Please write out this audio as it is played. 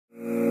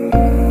Hello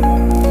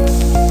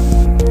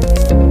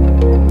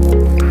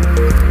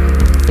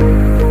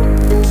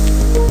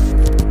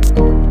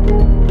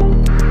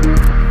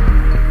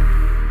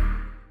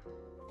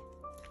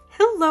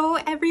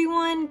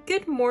everyone,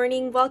 good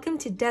morning. Welcome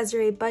to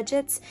Desiree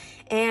Budgets,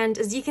 and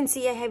as you can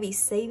see, I have a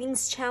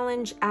savings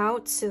challenge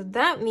out, so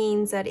that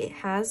means that it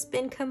has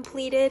been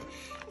completed,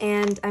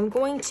 and I'm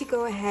going to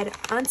go ahead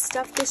and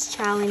unstuff this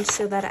challenge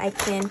so that I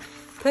can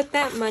put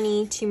that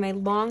money to my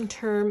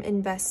long-term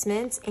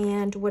investments,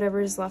 and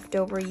whatever is left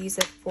over, use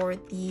it for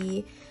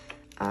the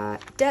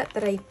debt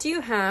that I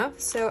do have.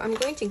 So I'm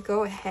going to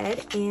go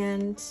ahead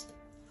and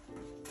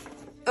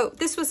oh,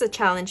 this was a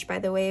challenge, by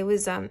the way. It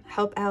was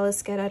help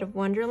Alice get out of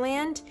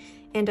Wonderland,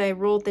 and I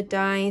rolled the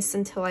dice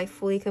until I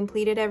fully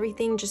completed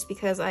everything, just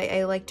because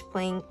I liked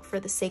playing for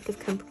the sake of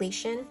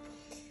completion.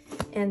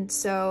 And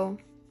so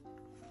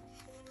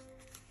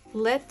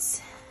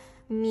let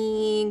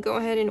me go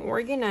ahead and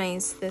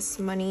organize this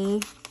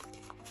money.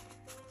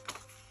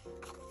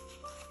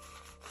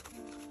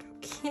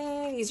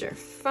 Okay, these are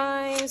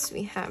 5s.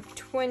 We have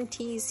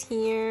 20s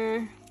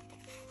here.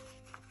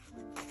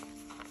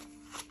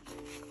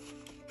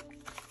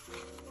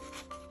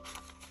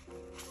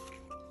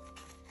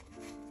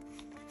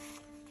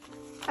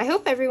 I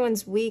hope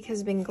everyone's week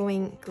has been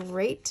going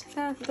great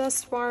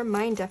thus far.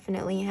 Mine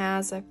definitely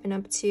has. I've been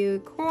up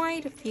to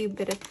quite a few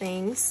bit of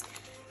things.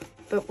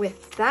 But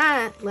with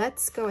that,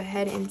 let's go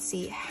ahead and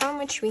see how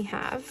much we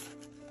have.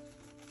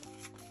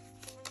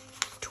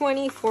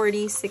 20,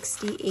 40,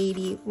 60,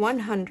 80,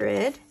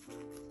 100.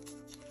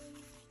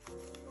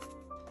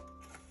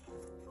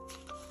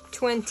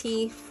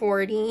 20,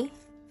 40,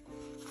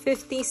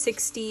 50,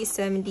 60,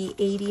 70,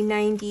 80,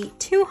 90,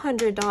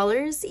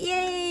 $200.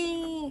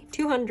 Yay!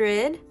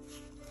 200,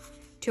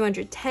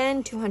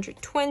 210,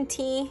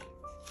 220,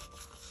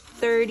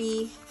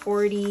 30,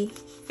 40,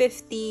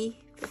 50,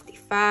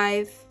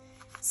 55,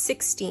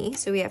 60.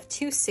 So we have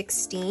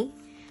 260,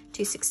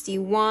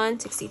 261,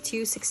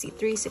 62,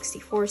 63,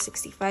 64,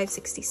 65,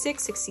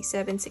 66,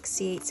 67,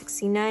 68,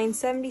 69,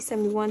 70,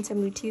 71,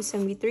 72,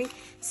 73,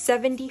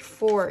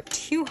 74,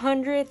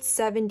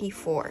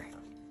 274.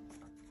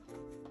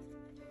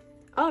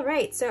 All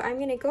right, so I'm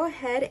gonna go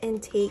ahead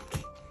and take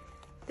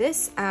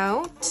this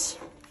out.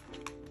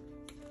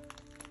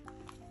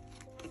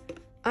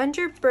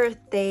 Under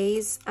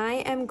birthdays,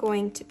 I am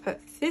going to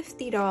put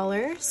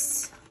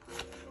 $50.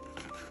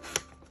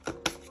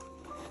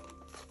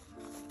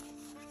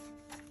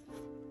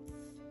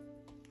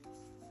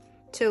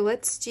 So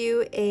let's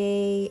do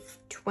a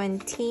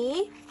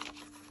 20,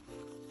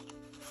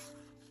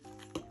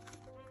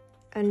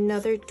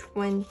 another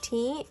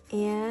 20,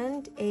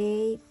 and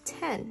a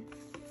 10.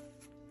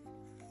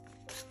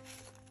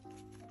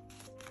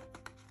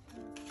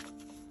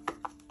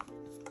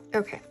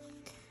 Okay,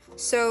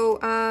 so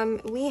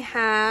we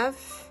have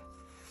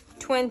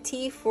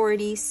 20,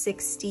 40,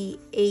 60,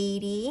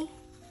 80,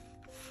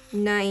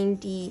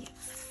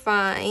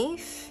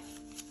 95.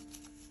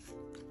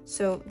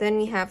 So then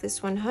we have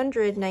this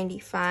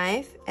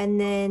 195 and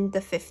then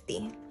the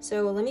 50.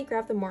 So let me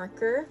grab the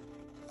marker.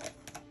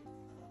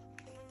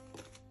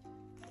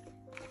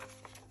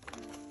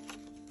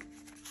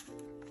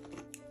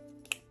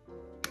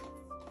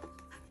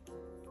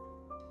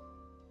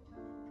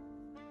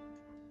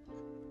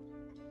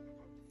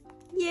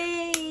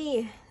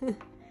 Yay!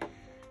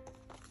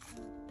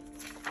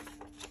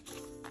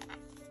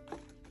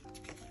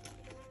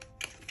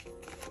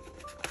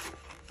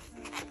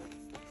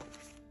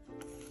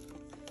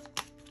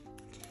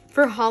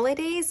 For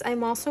holidays,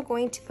 I'm also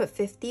going to put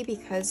 50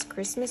 because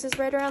Christmas is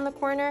right around the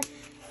corner.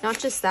 Not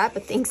just that,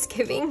 but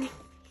Thanksgiving.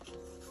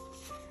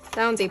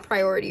 That one's a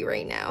priority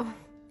right now.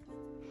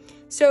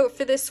 So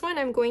for this one,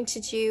 I'm going to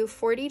do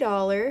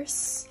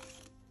 $40,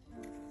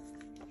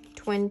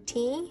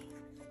 20,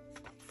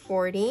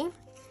 40,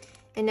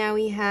 and now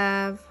we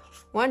have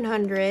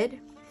 100,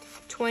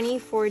 20,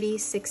 40,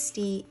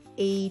 60,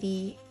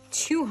 80,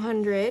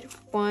 200,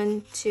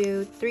 1,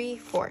 2, 3,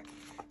 4.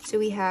 So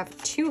we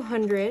have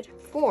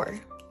 204.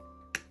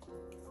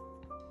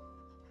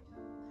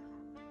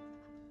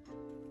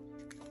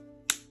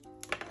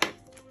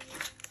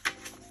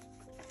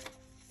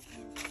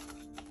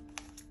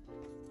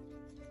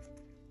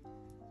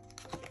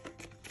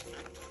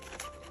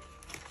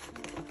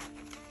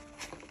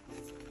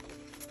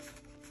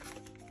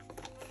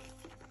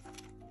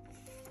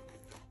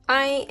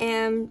 I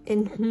am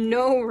in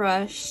no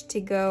rush to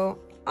go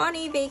on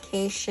a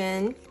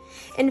vacation.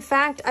 In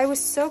fact, I was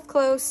so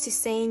close to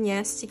saying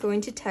yes to going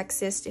to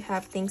Texas to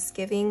have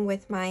Thanksgiving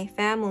with my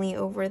family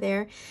over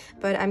there,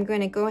 but I'm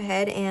going to go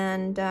ahead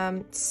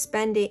and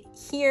spend it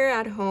here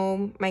at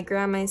home. My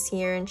grandma's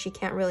here and she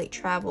can't really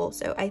travel,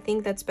 so I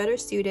think that's better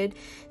suited,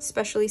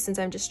 especially since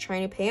I'm just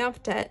trying to pay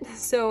off debt.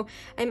 So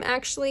I'm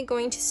actually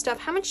going to stuff.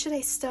 How much should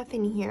I stuff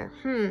in here?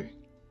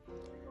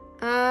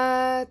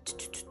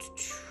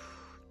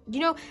 You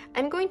know,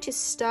 I'm going to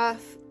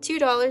stuff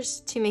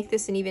 $2 to make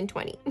this an even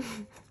 20.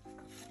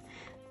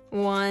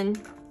 1,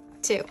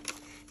 2.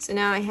 So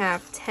now I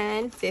have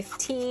 10,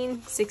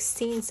 15,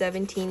 16,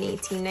 17,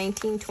 18,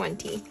 19,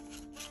 20.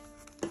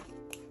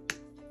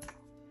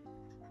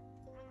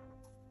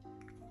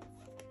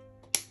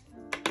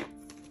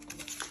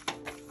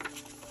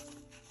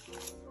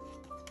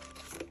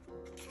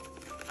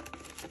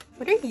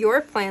 What are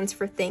your plans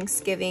for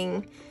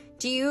Thanksgiving?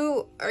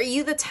 Are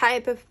you the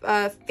type of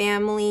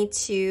family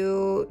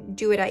to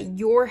do it at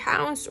your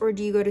house, or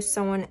do you go to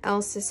someone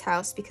else's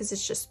house because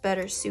it's just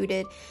better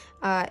suited?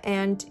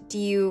 And do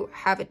you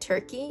have a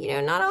turkey? You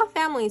know, not all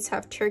families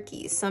have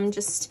turkeys. Some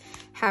just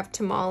have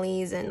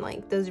tamales and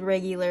like those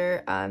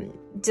regular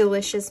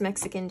delicious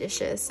Mexican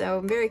dishes. So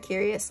I'm very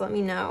curious. Let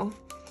me know.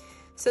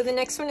 So the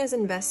next one is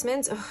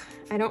investments. Oh,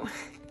 I don't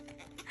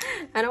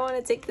want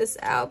to take this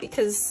out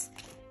because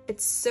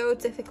it's so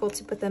difficult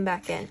to put them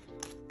back in,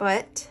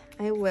 but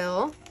I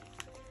will.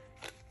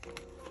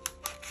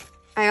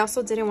 I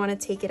also didn't want to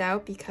take it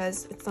out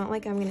because it's not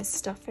like I'm going to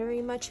stuff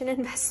very much in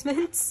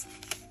investments.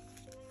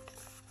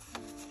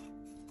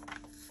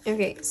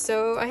 Okay,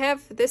 so I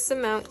have this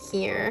amount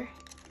here.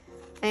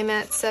 I'm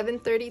at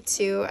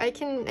 $7.32. I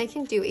can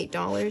do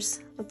 $8.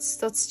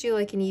 Let's do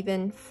like an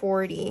even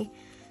 40.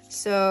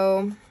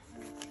 So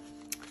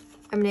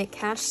I'm gonna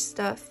cash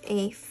stuff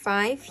a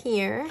 5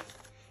 here,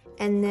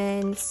 and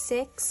then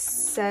 6,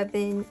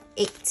 7,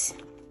 8.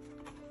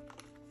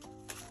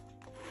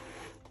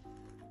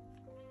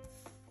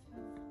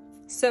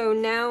 So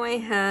now I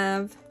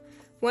have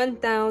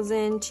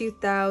 1,000,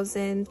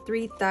 2,000,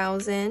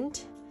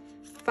 3,000,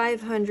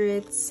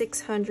 500,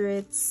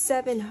 600,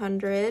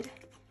 700.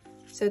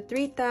 So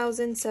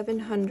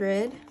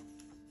 3,700,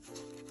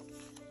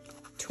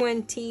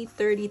 20,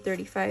 30,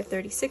 35,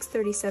 36,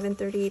 37,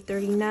 38,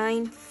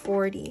 39,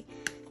 40.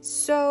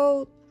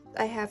 So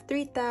I have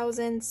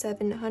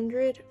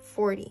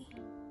 3,740.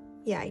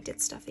 Yeah, I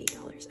did stuff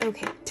 $8.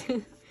 Okay.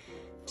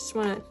 Just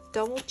want to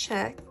double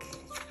check.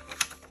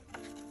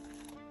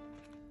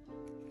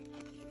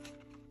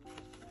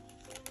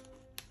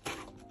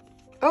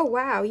 Oh,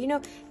 wow. You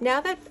know, now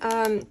that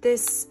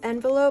this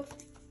envelope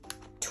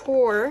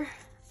tore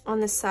on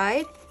the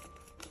side,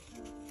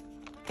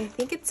 I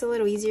think it's a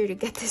little easier to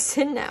get this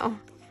in now.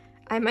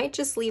 I might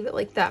just leave it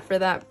like that for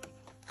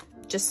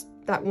just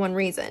that one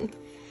reason.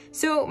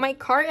 So my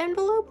car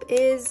envelope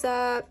is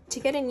to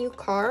get a new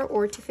car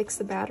or to fix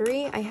the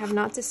battery. I have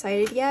not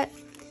decided yet.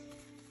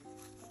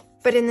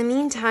 But in the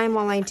meantime,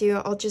 while I do,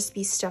 I'll just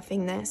be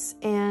stuffing this.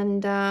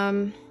 And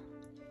I'm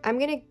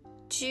gonna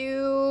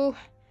do,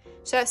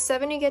 so at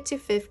 7 to get to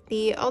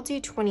 50, I'll do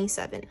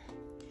 27.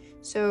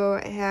 So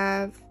I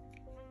have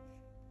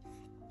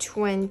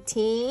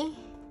 20,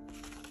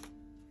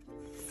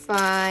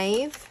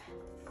 5,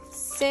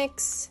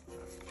 6,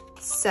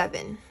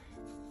 7.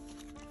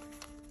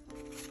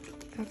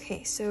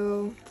 Okay,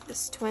 so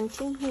this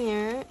 20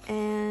 here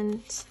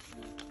and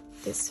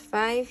this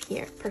 5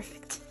 here.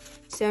 Perfect.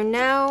 So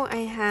now I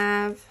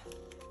have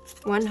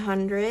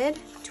 100,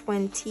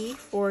 20,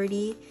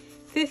 40,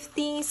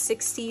 50,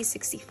 60,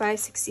 65,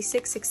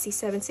 66,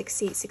 67,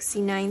 68,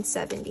 69,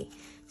 70.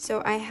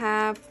 So I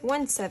have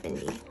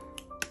 170.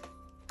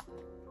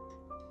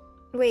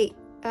 Wait,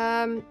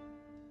 oh,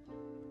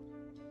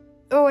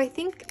 I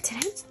think,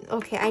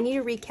 okay, I need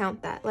to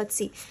recount that. Let's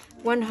see.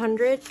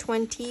 100,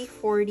 20,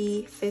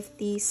 40,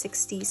 50,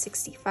 60,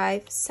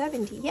 65,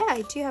 70. Yeah,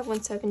 I do have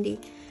 170.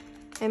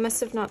 I must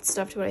have not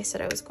stuffed what I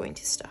said I was going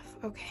to stuff.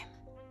 Okay,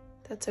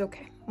 that's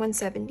okay.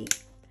 170.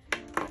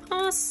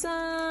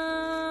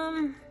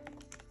 Awesome.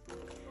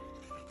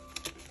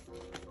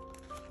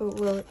 But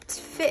will it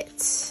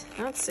fit?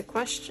 That's the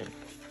question.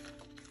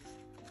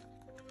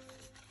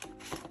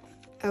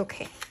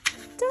 Okay,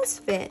 it does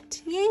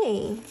fit.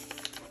 Yay.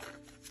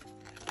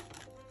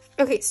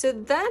 Okay, so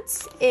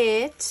that's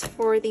it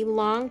for the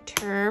long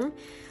term.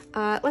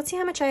 Let's see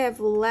how much I have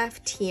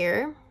left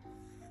here.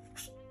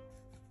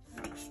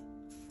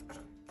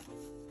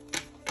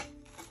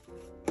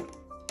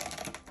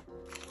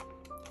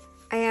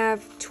 I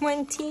have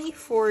 20,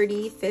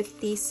 40,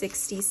 50,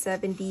 60,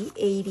 70,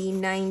 80,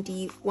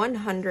 90,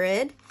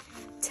 100,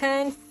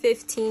 10,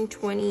 15,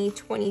 20,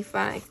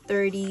 25,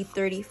 30,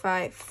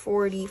 35,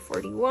 40,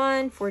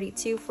 41,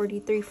 42,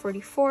 43,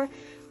 44,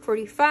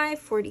 45,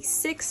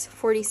 46,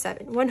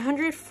 47,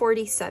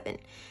 147.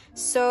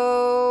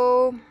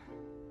 So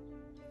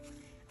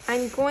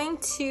I'm going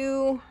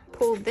to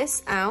pull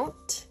this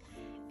out,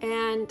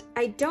 and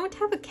I don't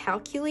have a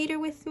calculator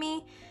with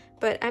me,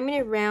 but I'm going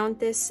to round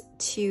this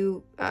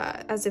to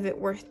as if it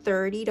were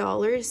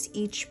 $30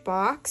 each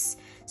box.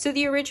 So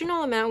the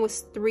original amount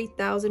was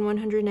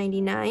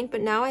 $3,199,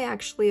 but now I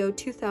actually owe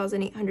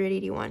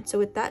 $2,881. So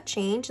with that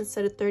change,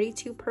 instead of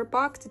 $32 per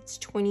box, it's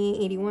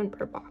 $28.81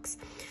 per box.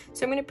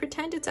 So I'm going to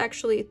pretend it's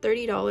actually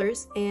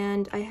 $30,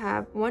 and I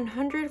have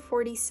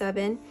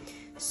 147.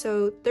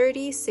 So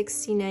 30,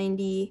 60,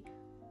 90,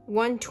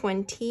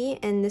 120,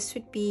 and this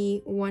would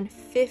be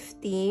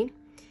 150.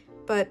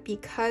 But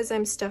because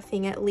I'm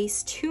stuffing at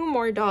least $2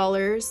 more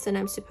than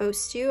I'm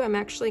supposed to, I'm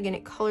actually going to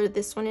color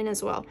this one in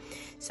as well.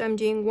 So I'm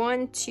doing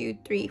 1, 2,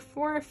 3,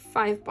 4,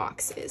 5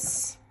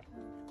 boxes.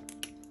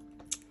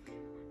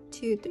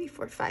 2, 3,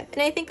 4, 5.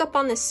 And I think up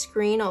on the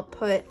screen I'll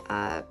put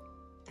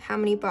how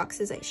many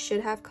boxes I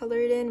should have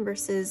colored in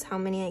versus how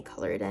many I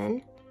colored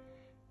in.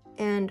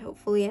 And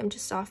hopefully I'm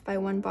just off by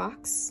 1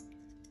 box.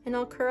 And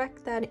I'll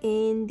correct that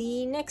in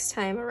the next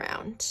time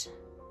around.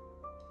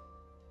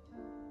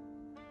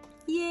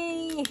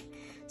 Yay!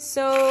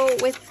 So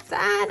with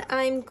that,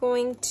 I'm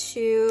going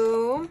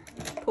to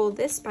pull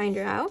this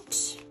binder out.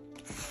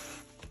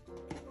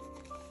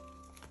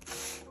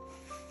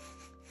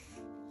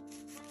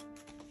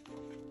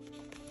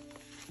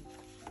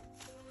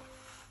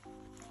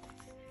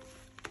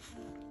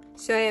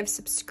 So I have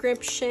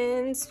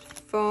subscriptions,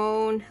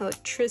 phone,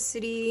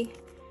 electricity,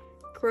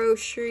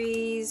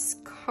 groceries,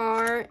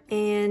 car,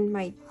 and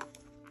my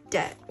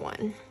debt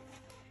one.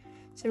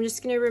 So I'm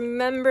just gonna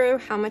remember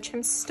how much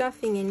I'm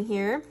stuffing in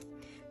here.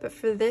 But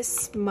for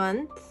this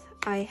month,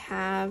 I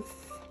have,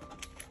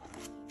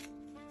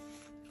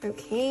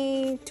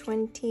 okay,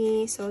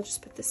 20, so I'll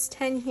just put this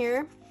 10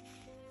 here.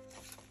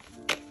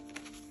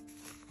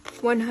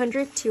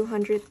 100,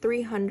 200,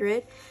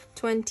 300,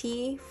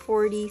 20,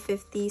 40,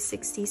 50,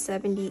 60,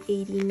 70,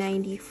 80,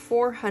 90,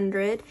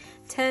 400,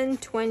 10,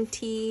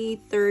 20,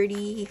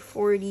 30,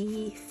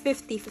 40,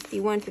 50,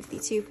 51,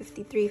 52,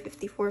 53,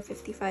 54,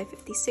 55,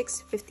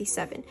 56,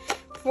 57.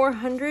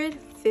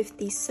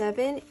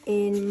 457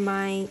 in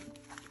my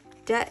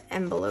debt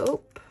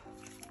envelope.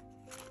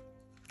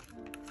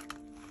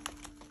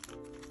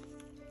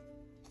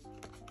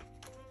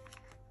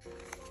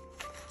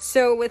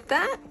 So with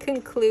that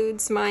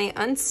concludes my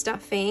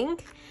unstuffing.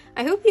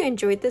 I hope you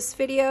enjoyed this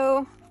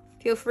video.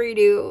 Feel free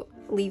to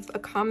leave a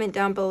comment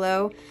down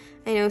below.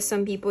 I know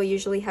some people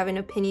usually have an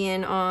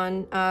opinion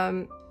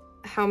on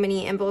how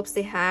many envelopes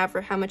they have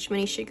or how much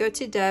money should go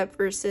to debt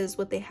versus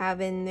what they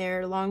have in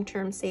their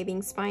long-term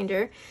savings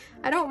binder.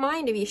 I don't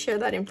mind if you share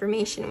that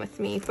information with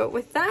me. But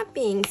with that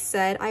being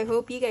said, I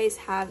hope you guys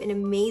have an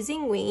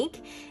amazing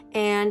week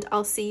and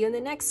I'll see you in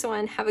the next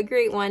one. Have a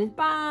great one.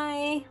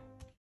 Bye!